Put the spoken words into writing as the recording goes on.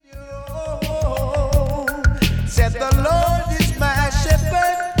said the Lord is my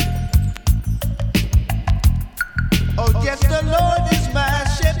shepherd. Oh yes, the Lord is my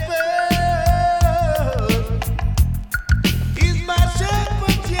shepherd. He's my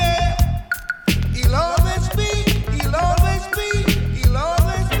shepherd, yeah. He'll always be, he'll always be, he'll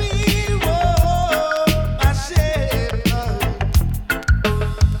always be, oh, my shepherd.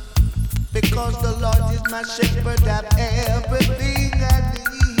 Because the Lord is my shepherd, I've everything I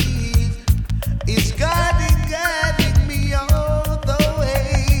need. He's guiding me all the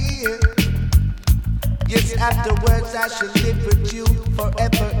way. Yes, afterwards I shall live with you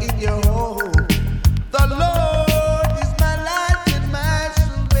forever in your home. The Lord is my light and my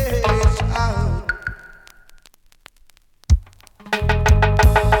salvation.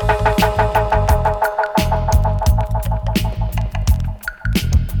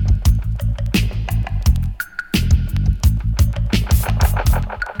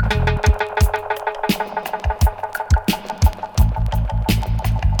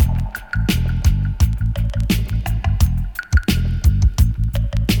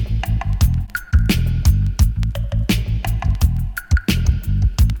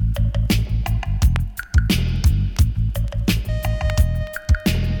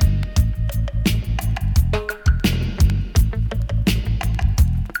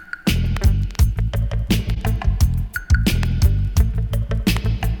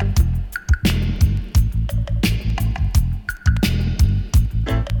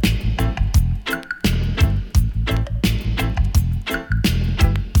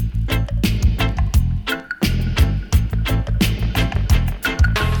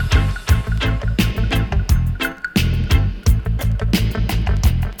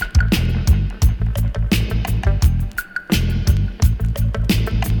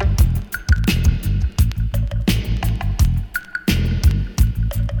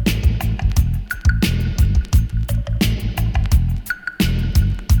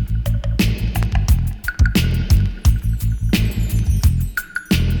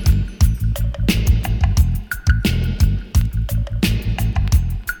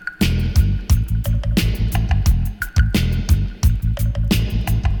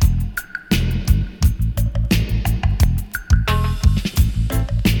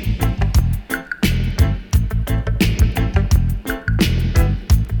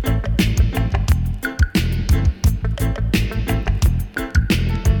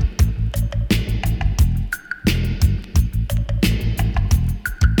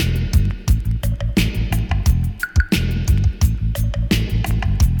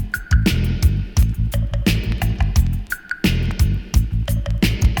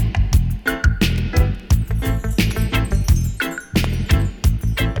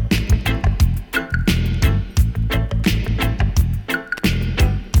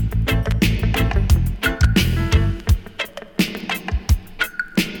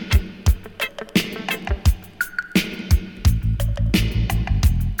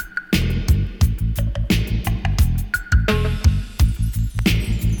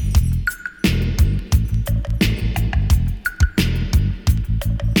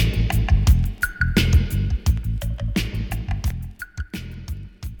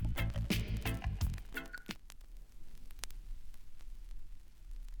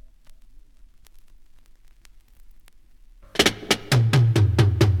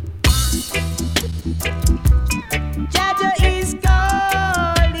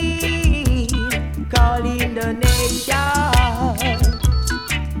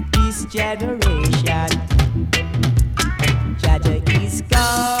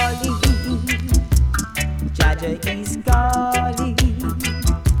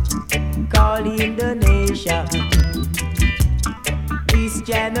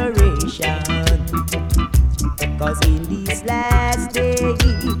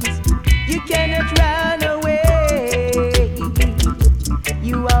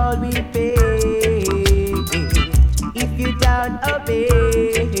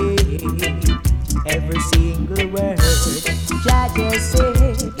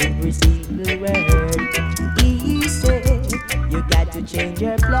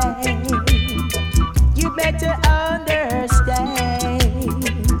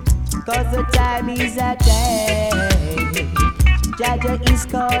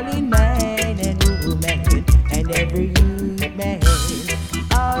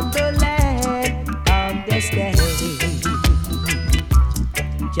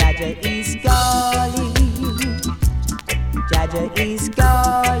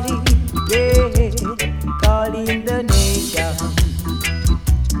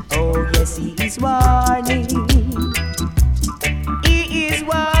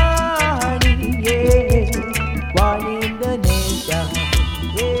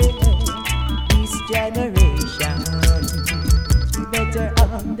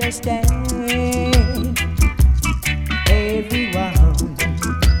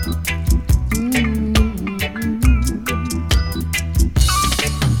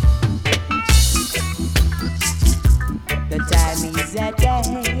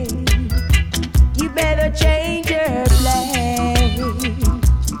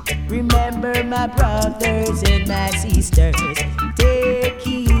 hear my brothers and my sisters. Take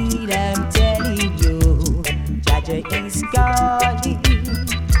heed, I'm telling you. Jaja is calling.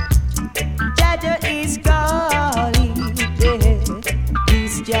 Jaja is calling. Yeah.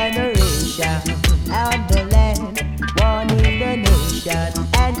 This generation and the land, warning the nation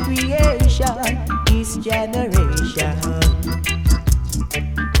and creation. This generation.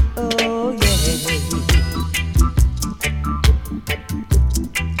 Oh yeah.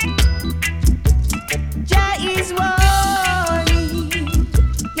 Jah is warning,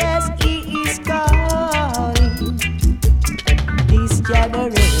 yes he is calling. This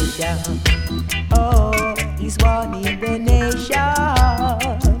generation, oh, he's warning the nation.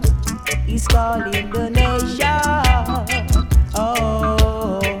 He's calling the nation.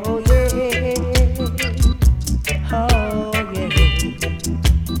 Oh yeah, oh yeah.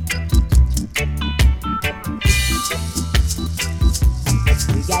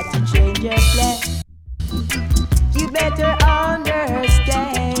 We got to change your plan. You better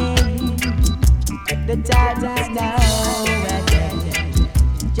understand. The time is now.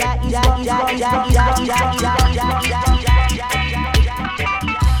 Jah is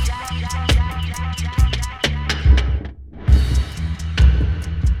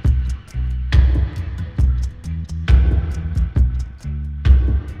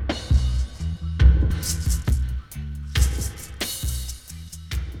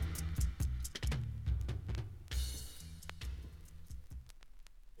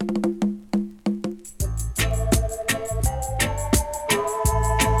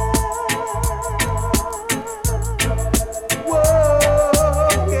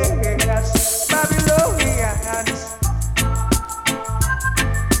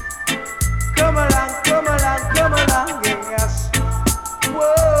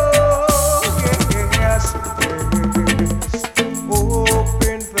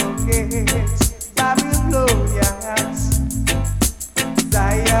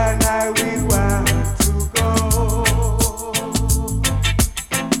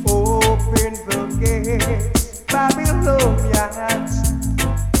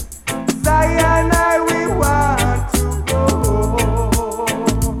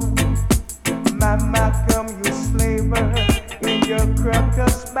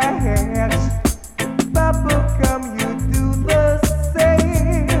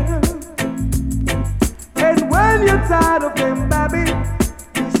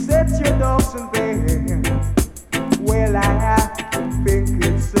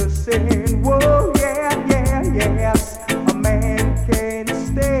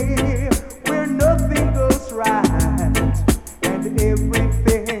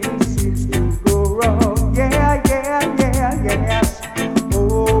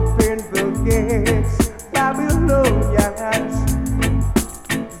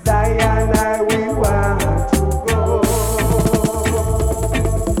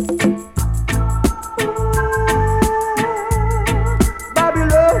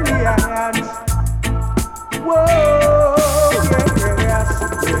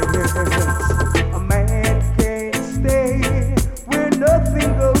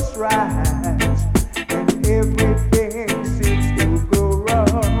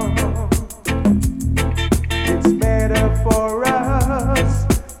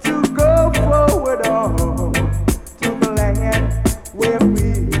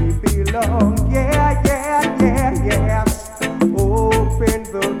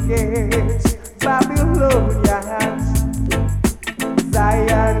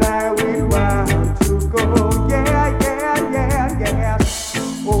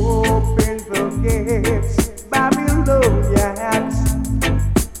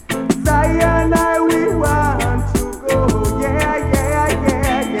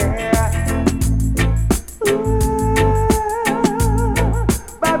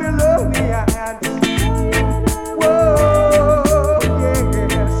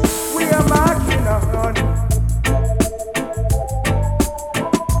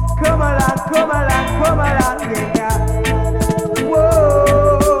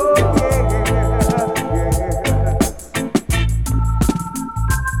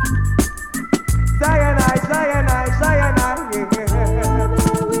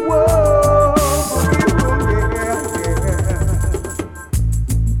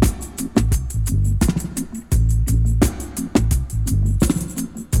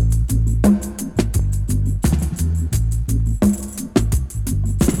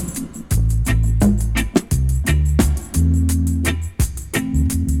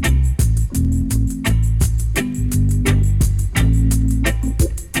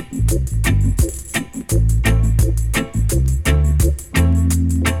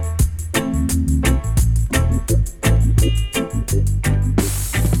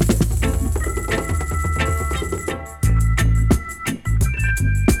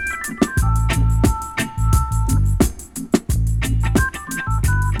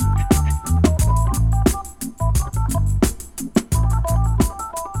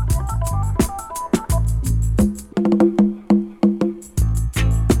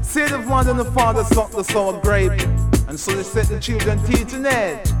father sucked the sour grape, and so they set the children teeth in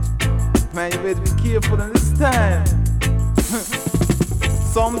edge. Man, you better be careful in this time.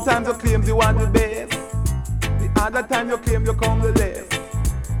 Sometimes you claim you want the best, the other time you claim you come the less.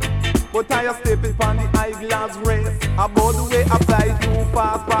 But I step it on the eyeglass race, about the way I fly too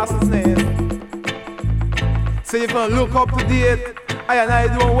fast past his nest. So if you look up to date, I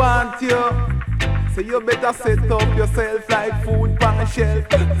don't want you. So you better set up yourself like food pan shelf.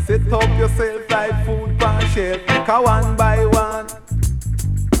 Set up yourself like food pan shelf. Cause one by one,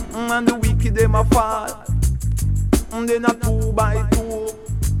 and the wicked them a fall. And then a 2 by 2,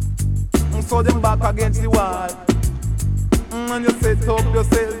 and so them back against the wall. And you set up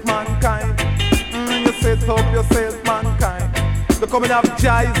yourself, mankind. And you set up yourself, mankind. The coming of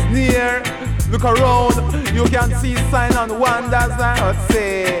Jah is near. Look around, you can see signs and wonders. I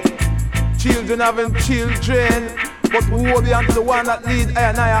say, children having children, but who will be unto the one that lead I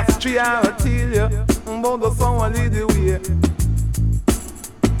and I astray? I will tell you, but the someone lead the way.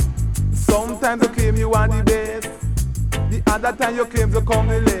 Sometimes you claim you are the best, the other time you claim you come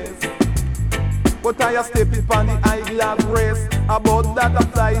the less. But I step it on the eyeglass race, about that I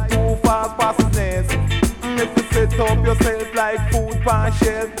fly too fast past his nest. If you set up yourself like food pan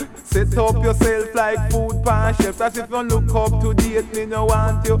shelf, set up yourself like food pan shelf. As if you look up to date, me no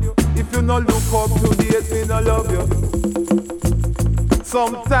want you. If you no look up to date, me no love you.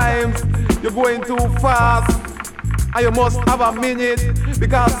 Sometimes you're going too fast, and you must have a minute,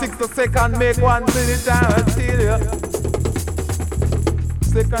 because 60 seconds make 1 minute. I tell you,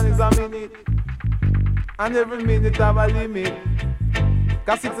 second is a minute, and every minute have a limit.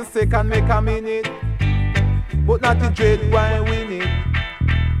 Cause 60 seconds make a minute, but not the dread why win it.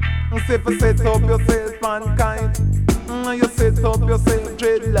 Say for set up yourself, mankind. You set up yourself,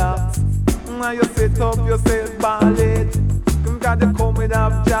 dreadlocks. You set up yourself, ballet. Cause the coming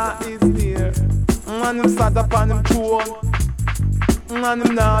of Jah is near. And him sat up on him throne, and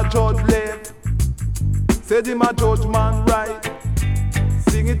him not judge left. Said him a judge man right,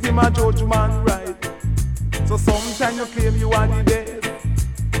 sing it him a judge man right. So sometimes you claim you are the best,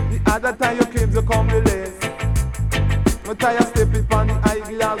 the other time you claim you come the less. But I step it on the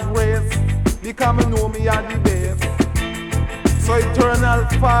eyeglass race, because me know me are the best. So eternal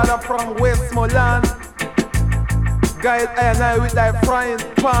Father from Westmoreland, guide I and I with thy frying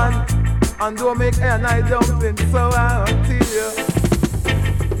pan, and don't make I and I dumpling, so I'll tell you.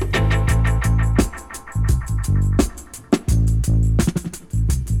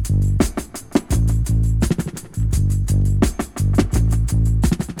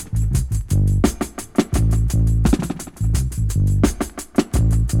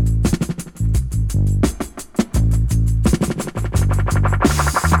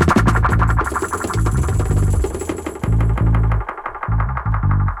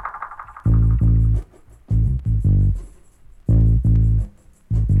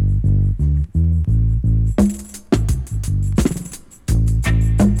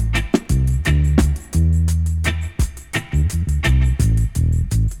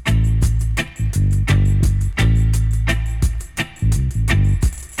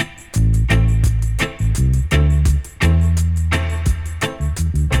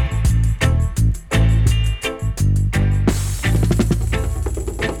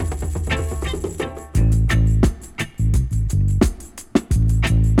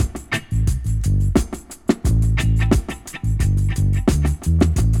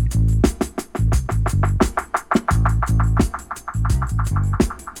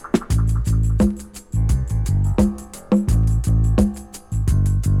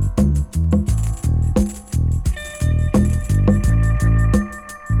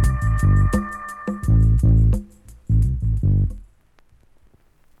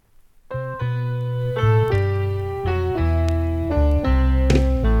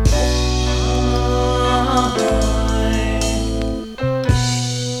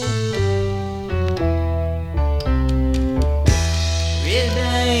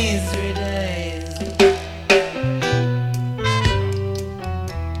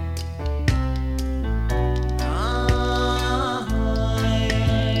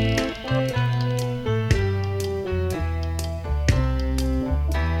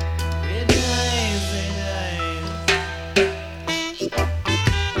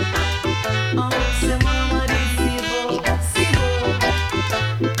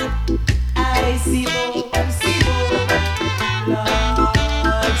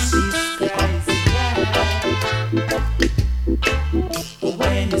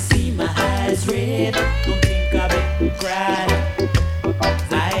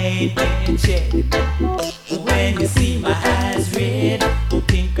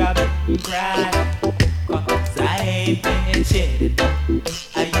 cry, 'cause I ain't been shedding.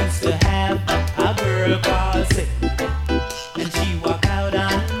 I used to have a girl called Sadie, and she walk out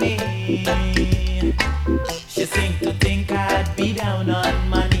on me. She seemed to think I'd be down on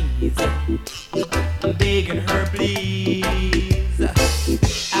my knees, begging her please.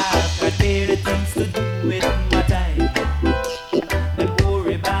 I've got better things to do with my time than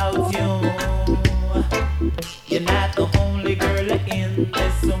worry about you. You're not the only girl in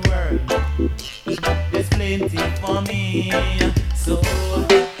this world. There's plenty for me. So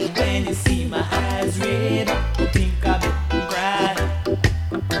when you see my eyes red, don't think I've been crying.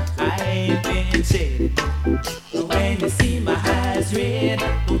 I ain't been shedding. When you see my eyes red,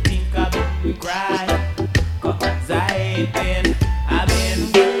 don't think I've been crying. 'Cause I've been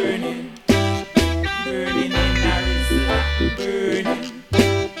burning, burning in Arizona, burning,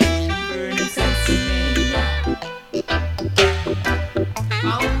 burning since me.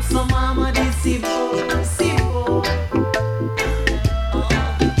 I'm so mama disibo.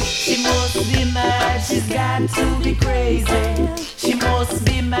 She must be mad, she's got to be crazy. She must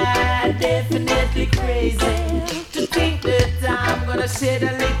be mad, definitely crazy. To think that I'm gonna shed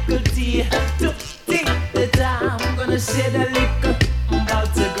a little tear. To think that I'm gonna shed a little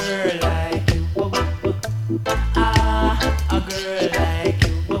about a girl like you. A girl like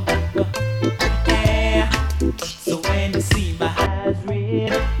you. Yeah. So when you see my eyes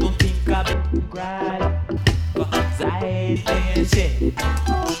red, don't think I've been crying, 'cause I ain't been shedding.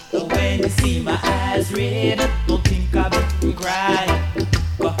 When you see my eyes red, don't think I've been crying,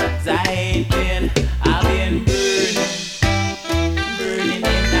 'cause I've been burning, burning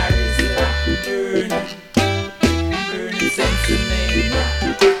in Arizona, burning, burning since me.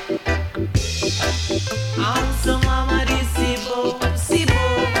 I'm so mama disibo, sibo,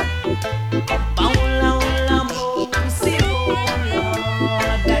 baula ula mo, sibo.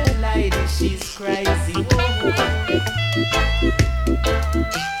 Lord, that lady, she's crazy.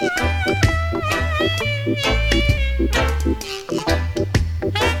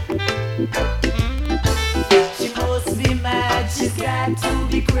 She must be mad, she's got to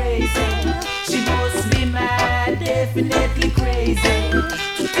be crazy. She must be mad, definitely crazy.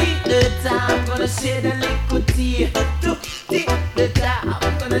 To think that I'm gonna shed a little tear. To think that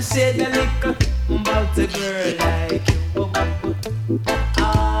I'm gonna shed a little about a girl like you.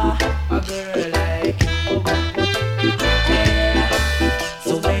 A girl like you. Yeah.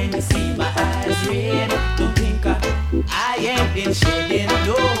 So when you see my eyes red, don't think I ain't been shedding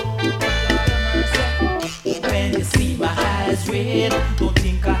no. When you see my eyes red, don't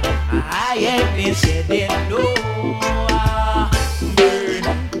think I ain't been shedding no.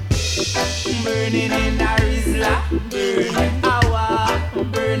 Burning, burning in Arizona, burning hour,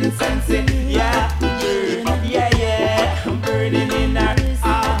 burning sensing, yeah, burning, yeah, burning in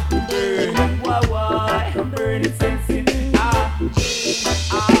Arizona, burning, why, burning sensing,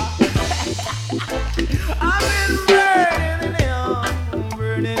 I've been burning,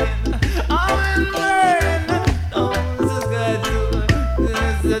 burning, I've been burning. Oh, this is good too.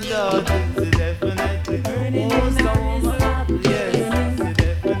 This is a dog. This is definitely burning. Yes, this is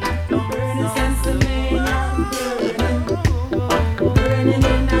definitely burning. Sense of me, burning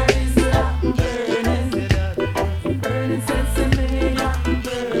in Arizona, burning, burning sense of me,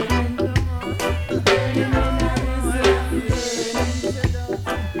 burning, burning in Arizona,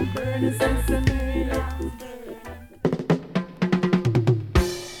 burning sense of me.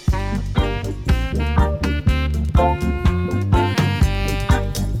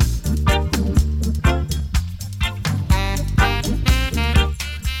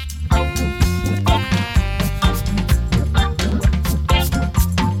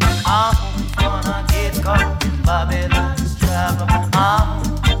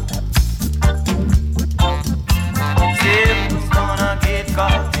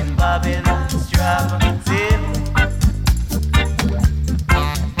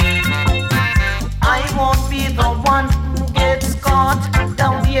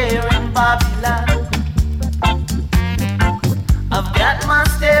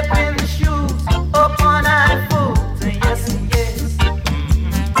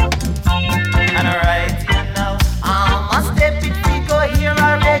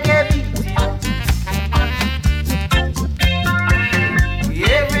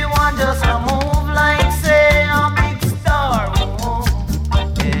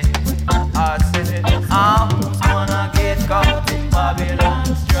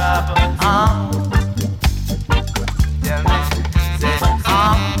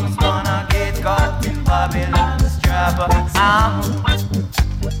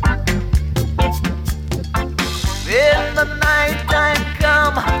 When the night time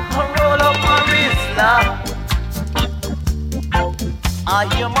come, roll I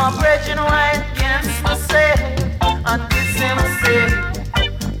hear my brethren right against me say, and this him say,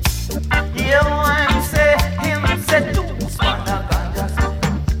 hear one say, him say, two spanda ganja,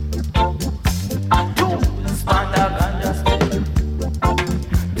 two spanda ganja.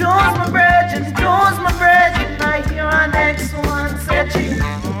 Those my brethren, I hear our next one say,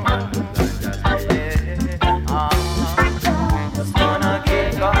 just gonna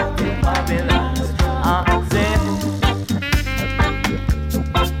get caught in Babylon.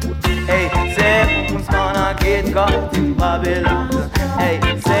 Say, who's gonna get caught in Babylon? Hey,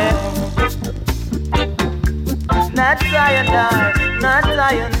 say, not die and die, not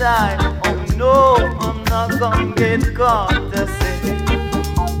die and die. Oh no, I'm not gonna get caught. I say,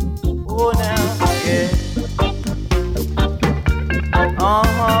 oh now, yeah. Oh, oh,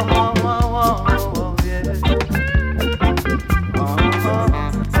 oh, oh, oh, oh, yeah.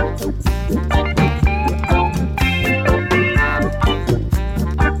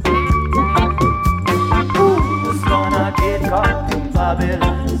 Who's gonna get caught in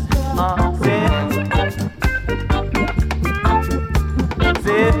Babylon?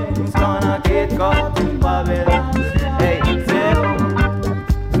 Say, who's gonna get caught in Babylon? Hey, say,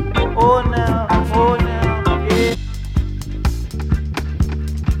 oh now, yeah.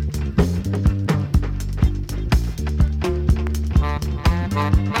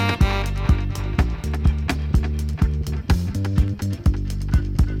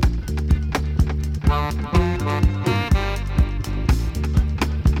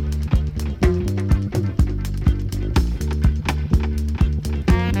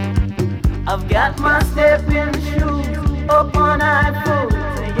 I've got my stepping shoes up on high foot.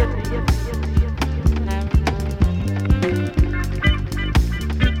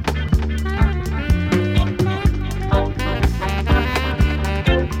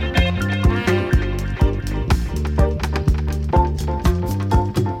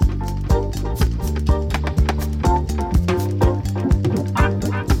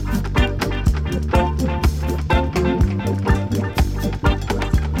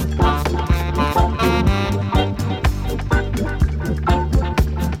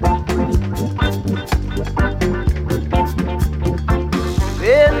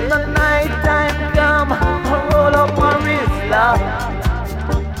 When the night time come, I roll up my wrist, love.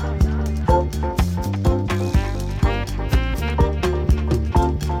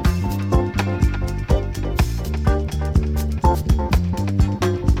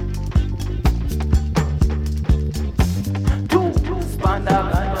 Two spanda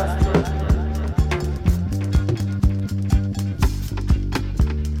ganja.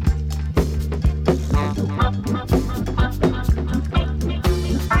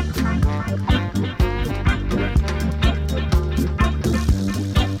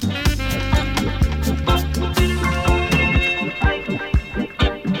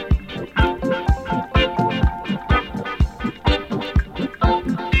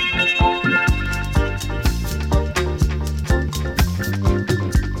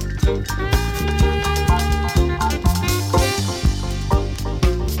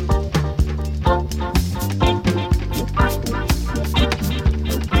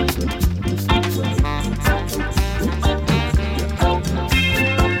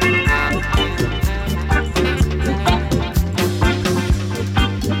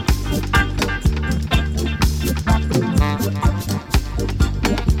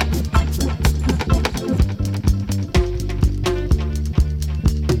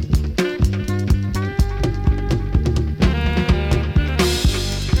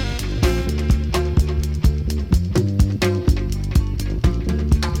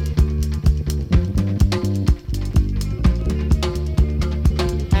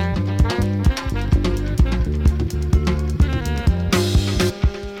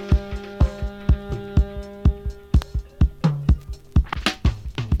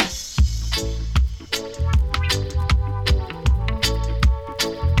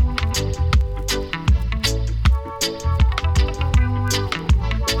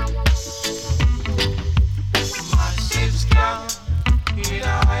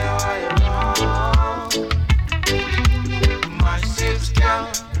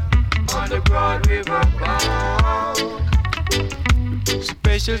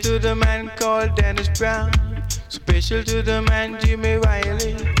 Special to the man called Dennis Brown. Special to the man Jimmy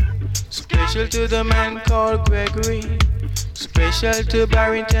Riley. Special to the man called Gregory. Special to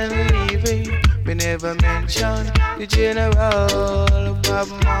Barrington Levy. We never mention the General Bob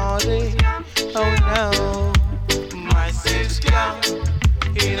Marley. Oh no, my sister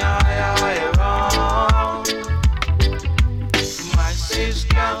in higher wrong. My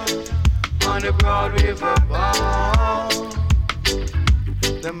sister on the Broad River bar.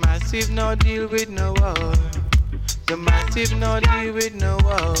 The massive no deal with no war. The massive no deal with no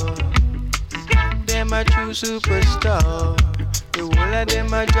war. Them a true superstar. The whole of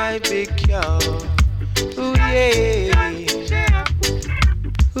them a drive big car. Ooh yeah,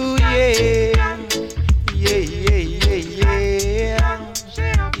 ooh yeah, yeah yeah yeah yeah,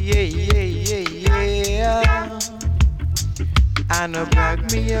 yeah yeah yeah yeah. I no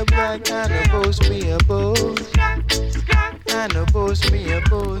brag me a brag, I no boast me a boast. I no boast me a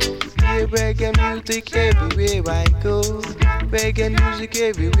boast. Hear reggae music everywhere I go. Reggae music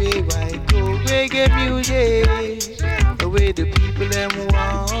everywhere I go. Reggae music, the way the people them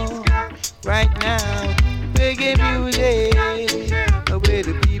want right now. Reggae music, the way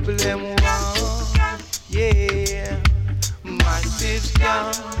the people them want. Yeah, massive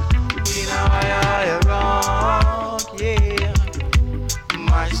sound in a higher rock. Yeah,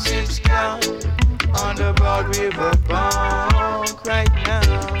 massive sound on the broad river bank right now.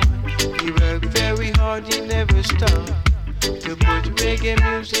 He worked very hard, he never stopped to put reggae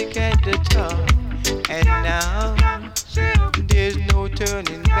music at the top. And now there's no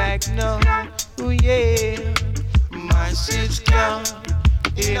turning back, no. Oh yeah, massive scum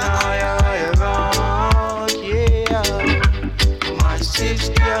in a higher rock. Yeah, massive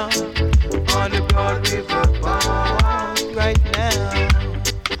scum on the broad river bank right now.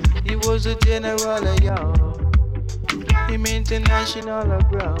 He was a general, y'all. Him international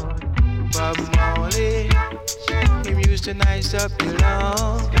abroad. Bob Marley, him used to nice up the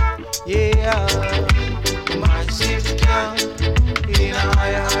lawn. Yeah, massive scum in a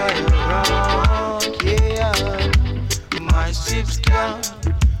higher rock. Yeah, massive scum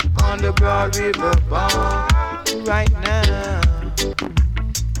on the broad river bank right now.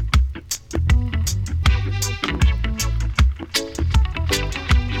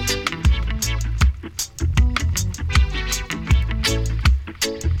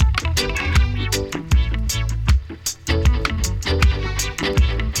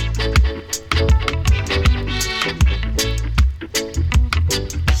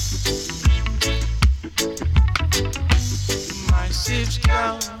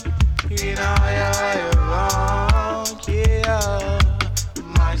 In a higher rock, yeah.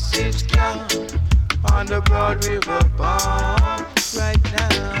 Massive scum on the broad river bank right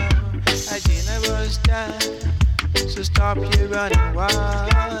now. A general stand, so stop your running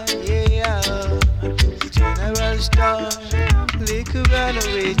wild, yeah. General star, liquor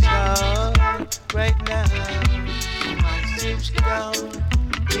runaway child right now. Massive scum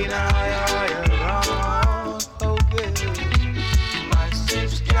in a higher rock, oh good.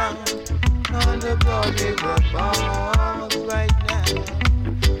 Massive scum on the broad river bank right now.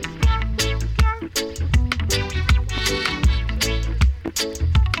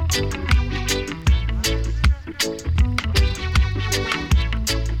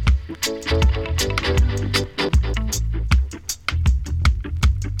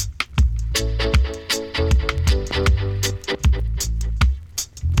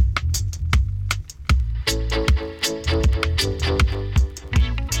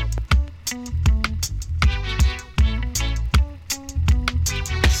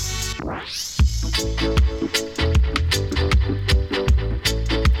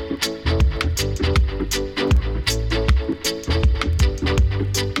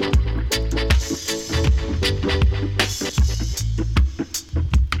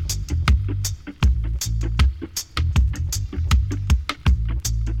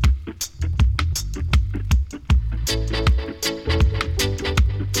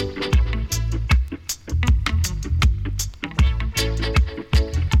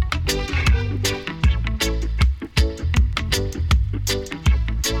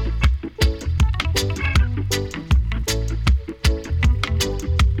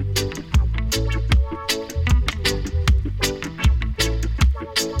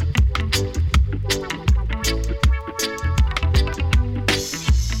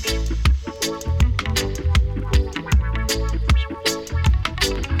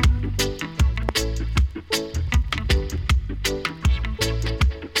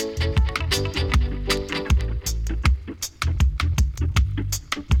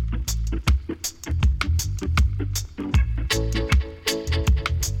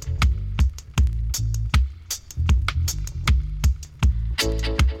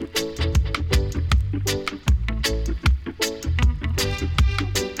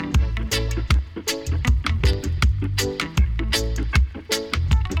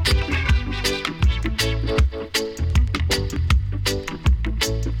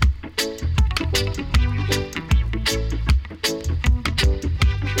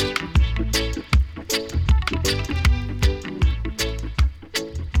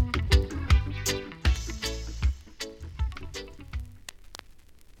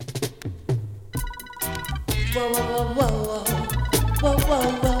 Whoa, whoa, whoa, whoa, whoa,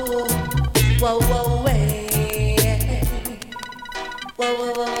 whoa, whoa, whoa, way. Whoa,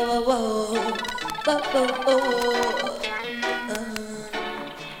 whoa, whoa, whoa, whoa, whoa, whoa.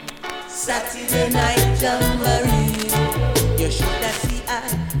 Saturday night jamboree. You should have seen I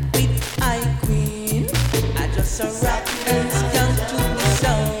with I Queen. I just a rock and skunk to the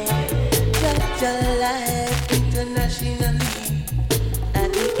sound. Judge your life internationally. At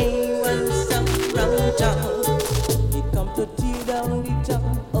the A1 stop from town. It come to tear down the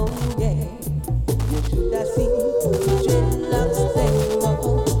town, oh yeah. You should have seen the dreadlocks them, oh.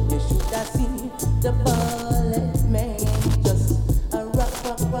 You should have seen the ballad man. Just a rock,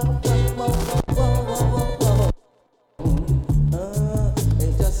 rock, rock, rock, whoa, whoa, whoa, whoa, whoa.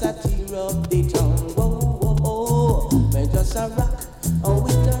 It's just a tear up the town, whoa, whoa, whoa. It's just a rock, oh,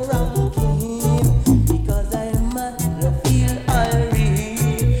 with the ranking. Because I'm mad, I feel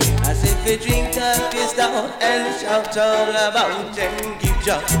irate. As if a drink up is down and shout all about and give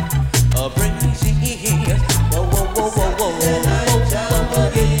joy. A praise, whoa, whoa, whoa, whoa, whoa, whoa,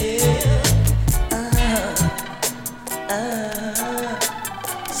 yeah.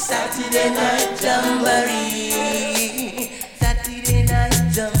 Saturday night jamboree. Saturday night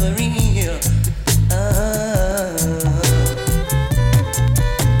jamboree.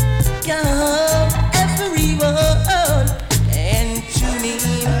 Come everyone and tune in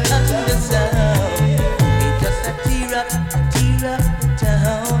on the sound. It's just a tear up the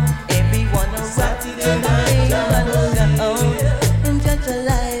town. Everyone on Saturday night sound. And just a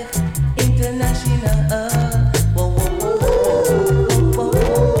life international. Whoa, whoa, whoa, whoa, whoa,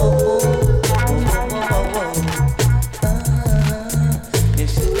 whoa, whoa, whoa. You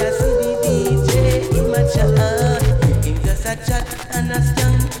should have seen the DJ in my chat. It's just a chat and a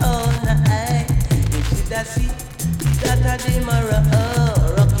stand all night. You should have seen DDsemar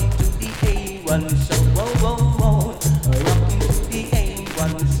rocking to the A1 show. Whoa, whoa, whoa. Rocking to the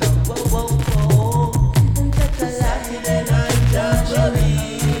A1 show. Whoa, whoa, whoa. And just a Saturday night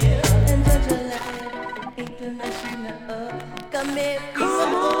jamboree. And just a life international. Come here,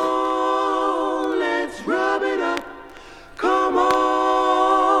 Come on, let's rub it up. Come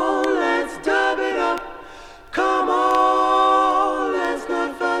on, let's dub it up. Come on, let's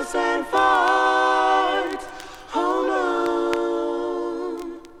not fuss and fight. Oh no.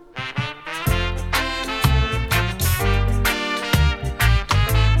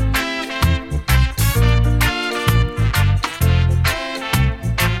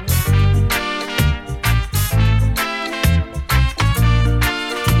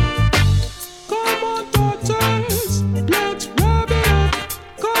 Come on, daughters, let's rub it up.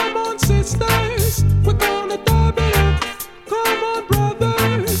 Come on, sisters, we're gonna dub it up. Come on,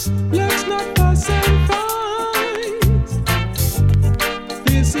 brothers, let's not fuss and fight.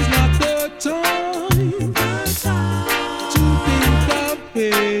 This is not the time to think of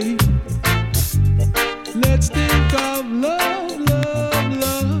hate. Let's think of love, love,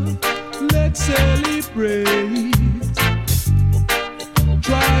 love. Let's celebrate.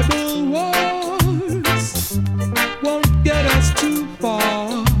 Tribal wars won't get us too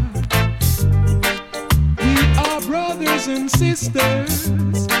far. We are brothers and sisters.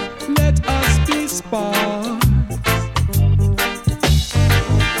 Let us be sparks.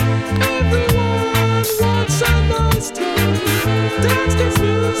 Everyone wants a nice time. Dance this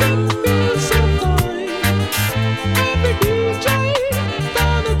music feels so fine. Every DJ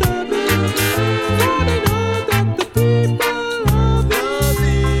gonna dub it. For they know that the people love it.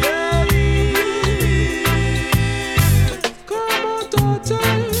 Come on,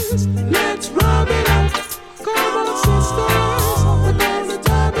 daughters, let's rub it up. Come on, sisters, we're gonna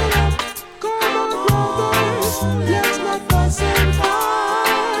dub it up. Come on, brothers, let's not fuss and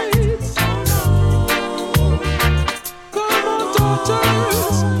fight. Come on,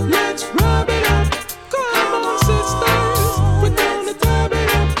 daughters, let's rub it up. Come on, sisters, we're gonna dub it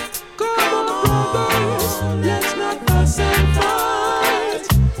up. Come on, brothers, let's not fuss and fight.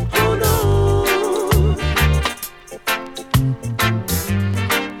 Oh no.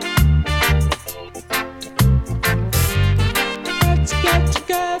 Let's get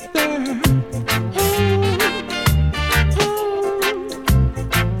together.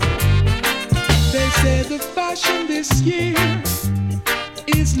 They say the fashion this year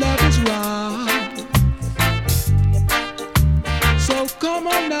is love is right. So come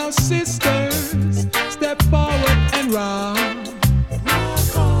on now, sisters, step forward and rock.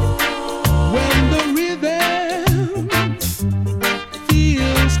 When the rhythm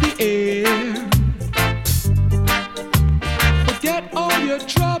fills the air, forget all your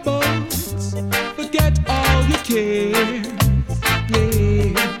troubles, forget all your cares.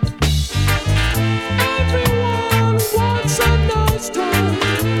 Yeah. Everyone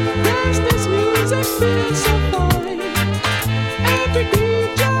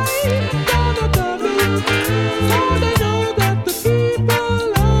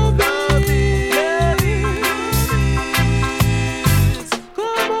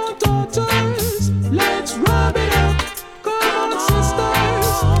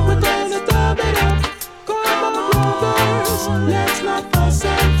let's not fuss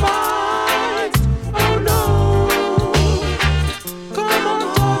and fight. Oh no. Come on,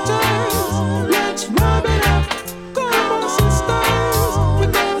 daughters, let's rub it up. Come on, sisters,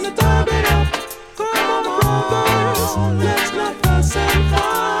 we're gonna dub it up. Come on, brothers, let's not fuss and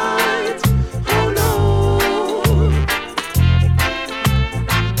fight. Oh no.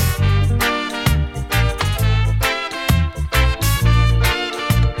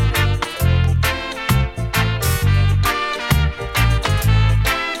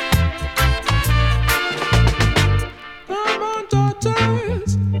 Come on,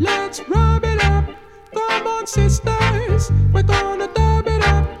 daughters, let's rub it up. Come on, sisters, we're gonna dub it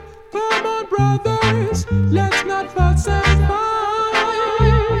up. Come on, brothers, let's not fuss and fight.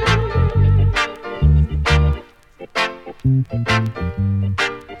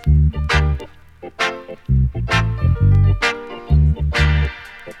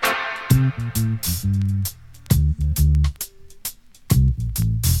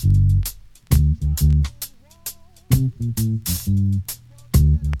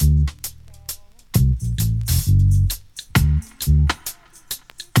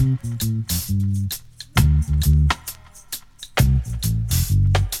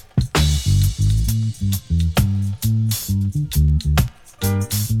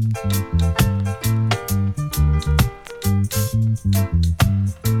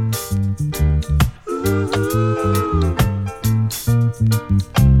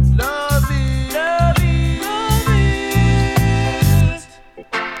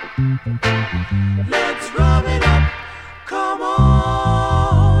 Let's rub it up. Come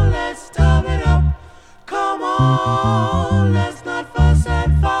on, let's dub it up. Come on, let's not fuss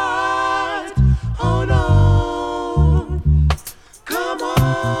and fight. Oh no. Come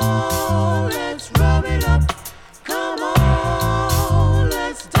on, let's rub it up. Come on,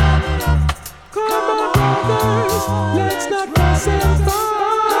 let's dub it up. Come on, brothers, let's not fuss and fight.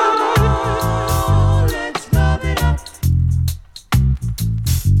 Come on, let's rub it up.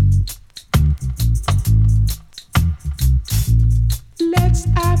 Let's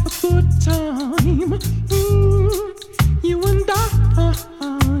have a good time. You and I.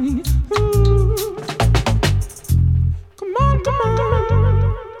 Come on, come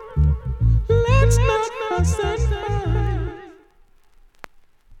on. Let's not fuss and fight.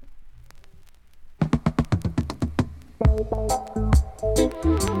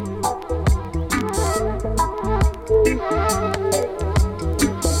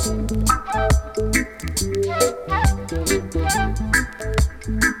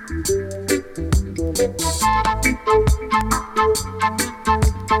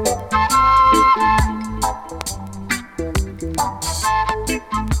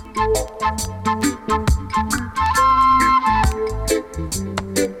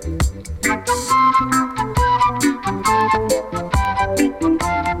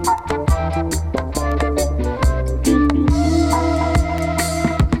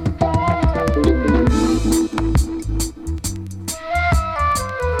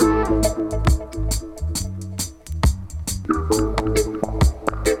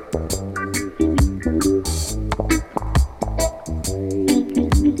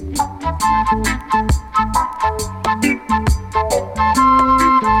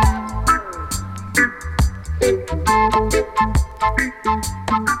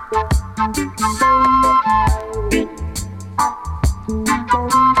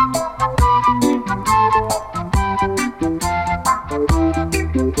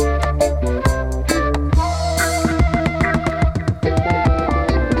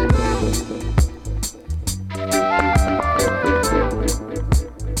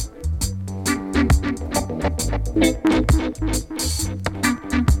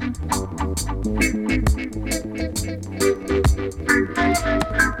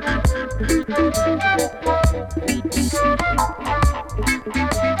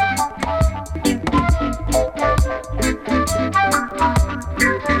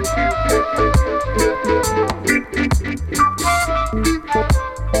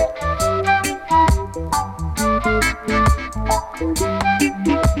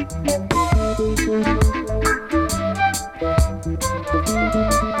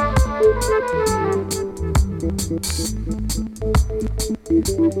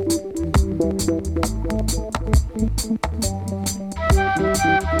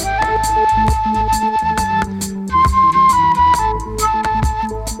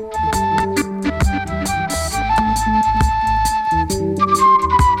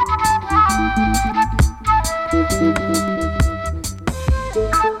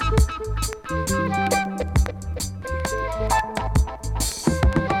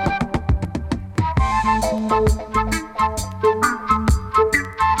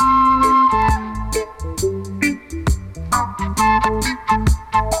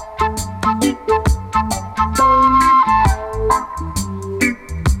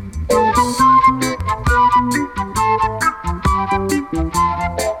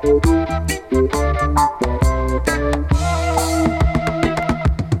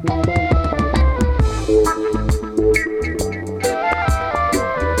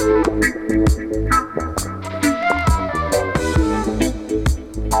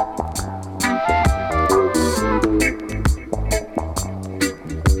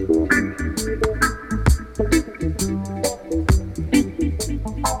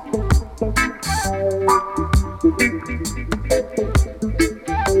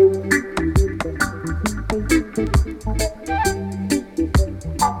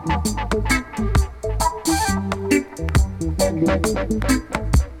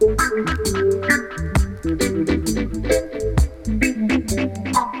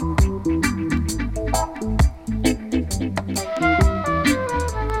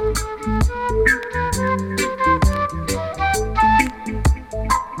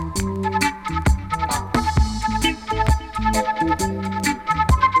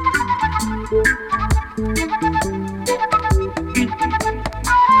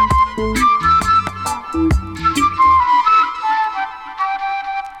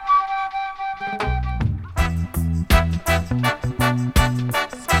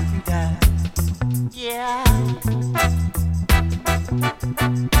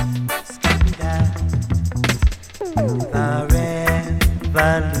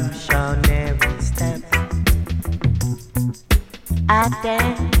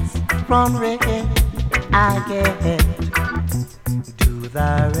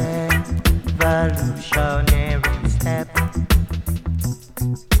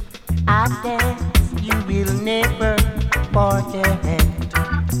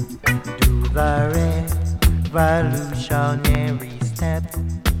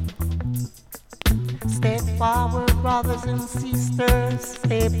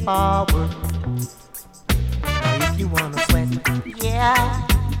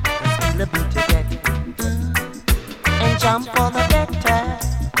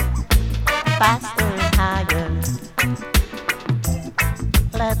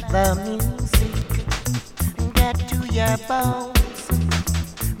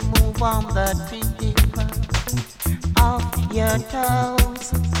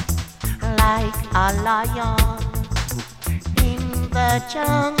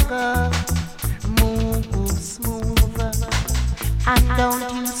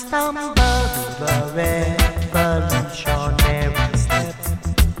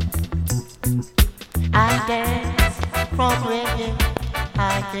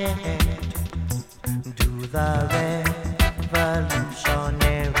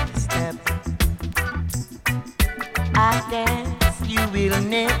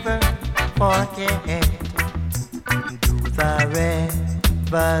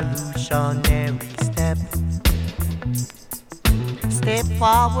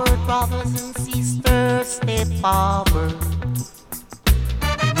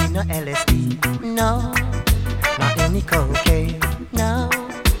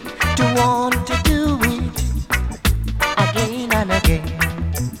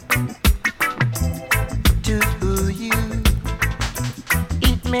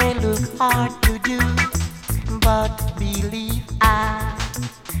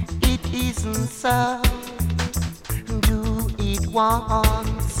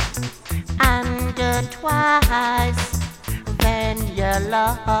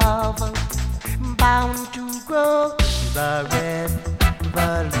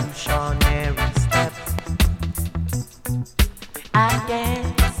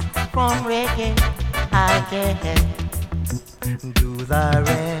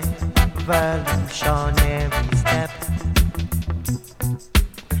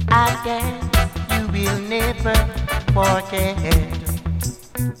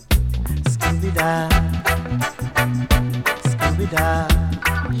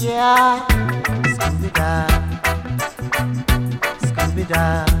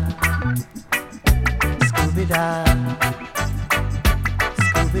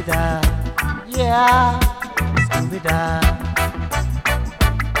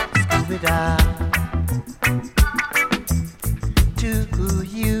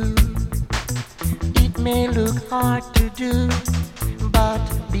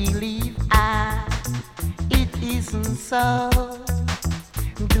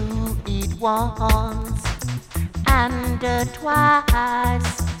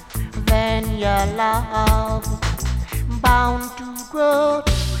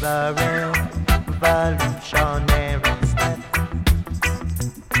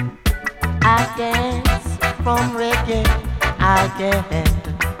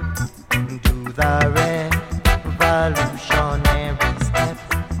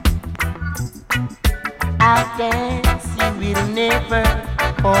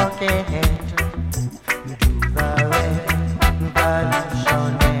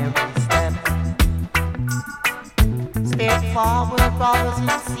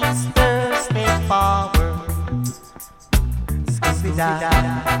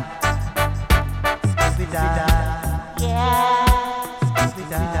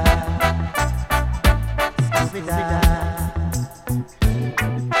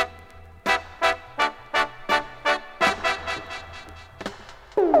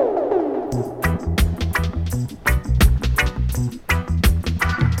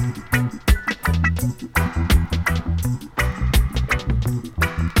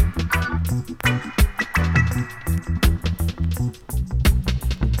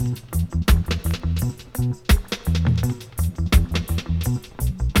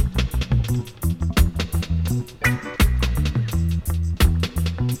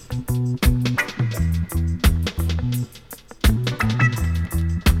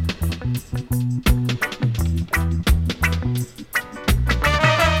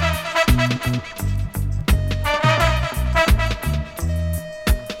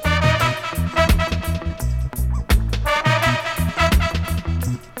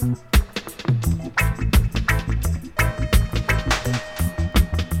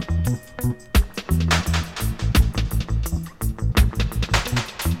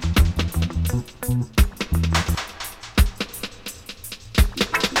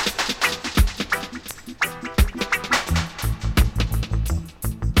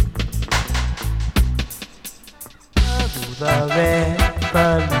 the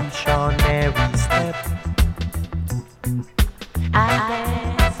revolutionary step. I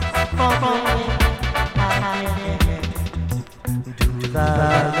dance for freedom. I dance to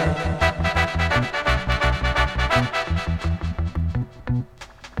the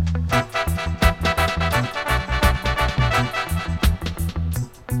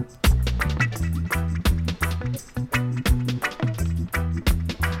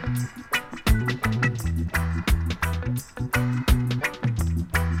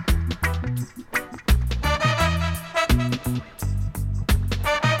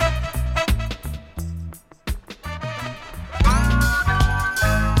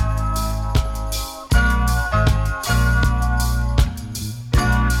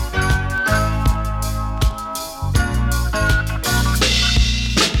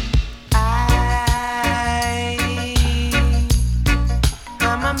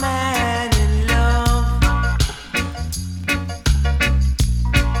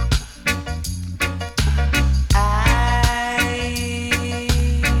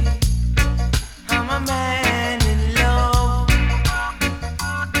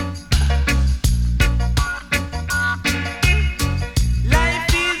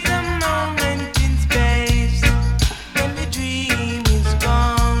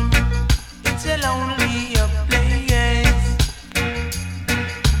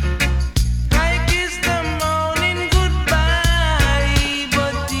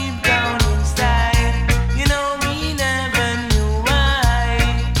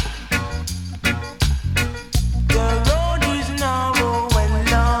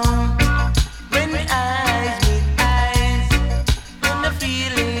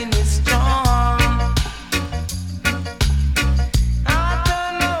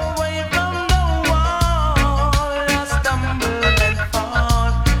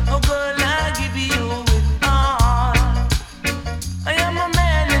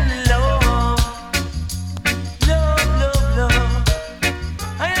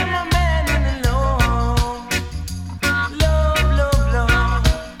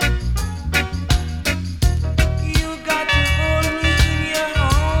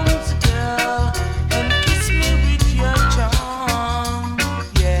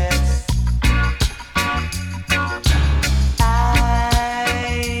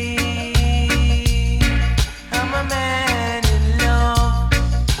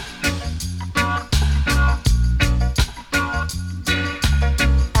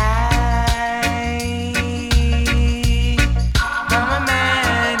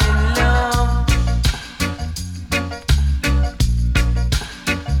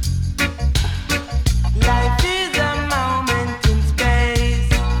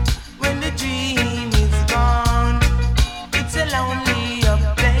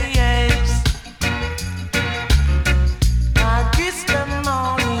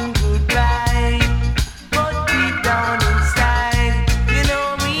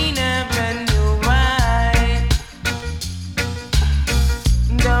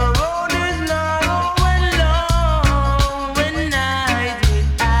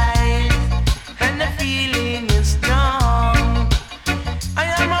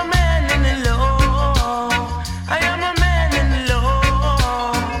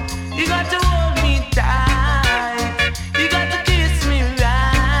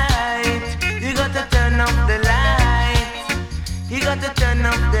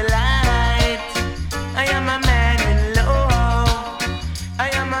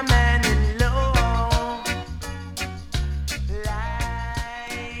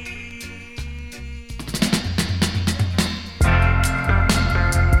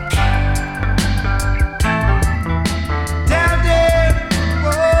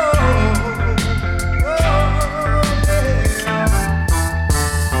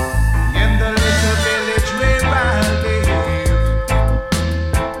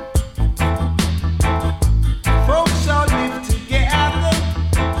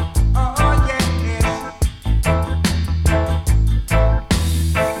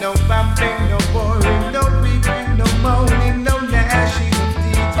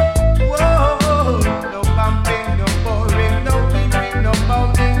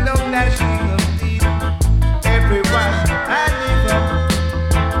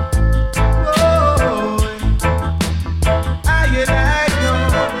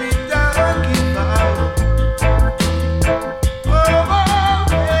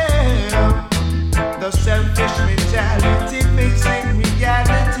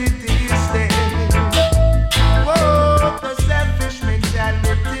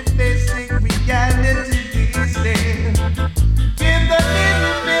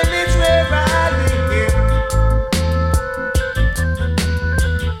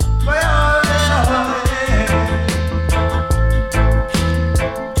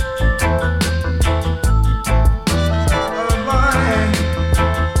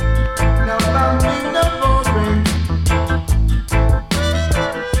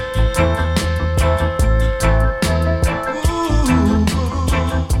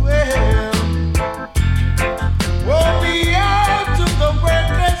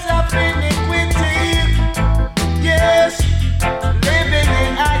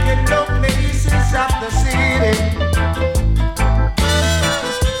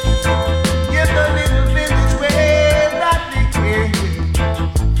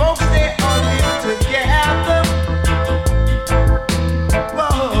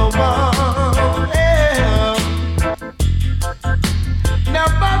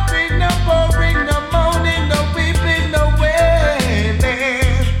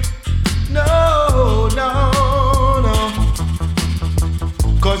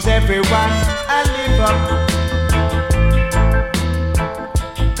everyone